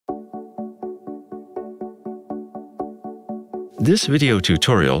This video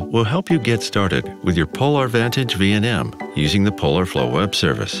tutorial will help you get started with your Polar Vantage V&M using the Polar Flow web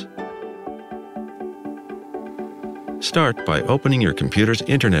service. Start by opening your computer's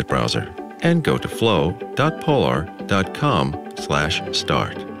internet browser and go to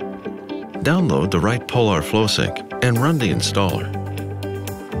flow.polar.com/start. Download the right Polar Flow Sync and run the installer.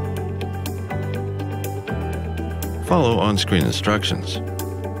 Follow on-screen instructions.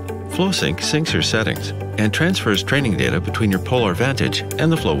 FlowSync syncs your settings and transfers training data between your Polar Vantage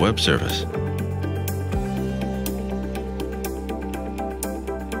and the Flow web service.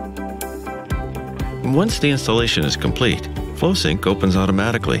 Once the installation is complete, FlowSync opens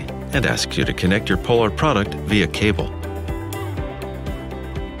automatically and asks you to connect your Polar product via cable.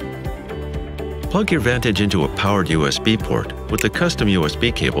 Plug your Vantage into a powered USB port with the custom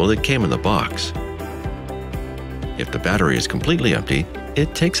USB cable that came in the box. If the battery is completely empty,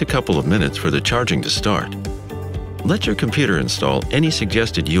 it takes a couple of minutes for the charging to start. Let your computer install any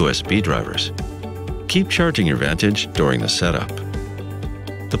suggested USB drivers. Keep charging your Vantage during the setup.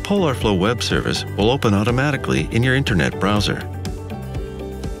 The Polar Flow web service will open automatically in your internet browser.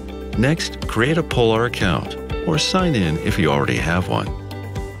 Next, create a Polar account or sign in if you already have one.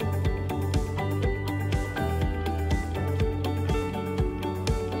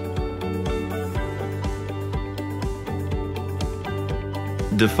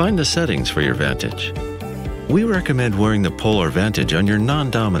 Define the settings for your Vantage. We recommend wearing the Polar Vantage on your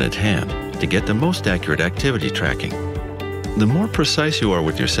non-dominant hand to get the most accurate activity tracking. The more precise you are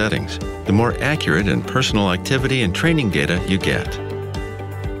with your settings, the more accurate and personal activity and training data you get.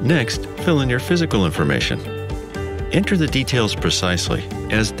 Next, fill in your physical information. Enter the details precisely,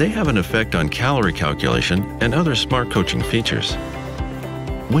 as they have an effect on calorie calculation and other smart coaching features.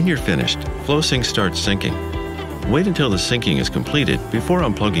 When you're finished, FlowSync starts syncing. Wait until the syncing is completed before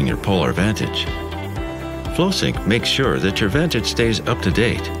unplugging your Polar Vantage. FlowSync makes sure that your Vantage stays up to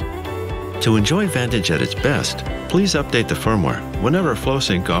date. To enjoy Vantage at its best, please update the firmware whenever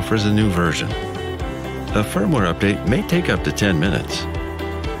FlowSync offers a new version. A firmware update may take up to 10 minutes.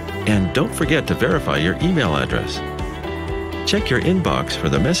 And don't forget to verify your email address. Check your inbox for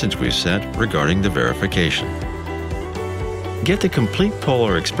the message we've sent regarding the verification. Get the complete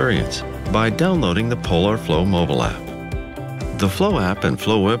Polar experience by downloading the Polar Flow mobile app. The Flow app and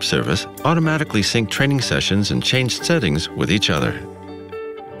Flow web service automatically sync training sessions and change settings with each other.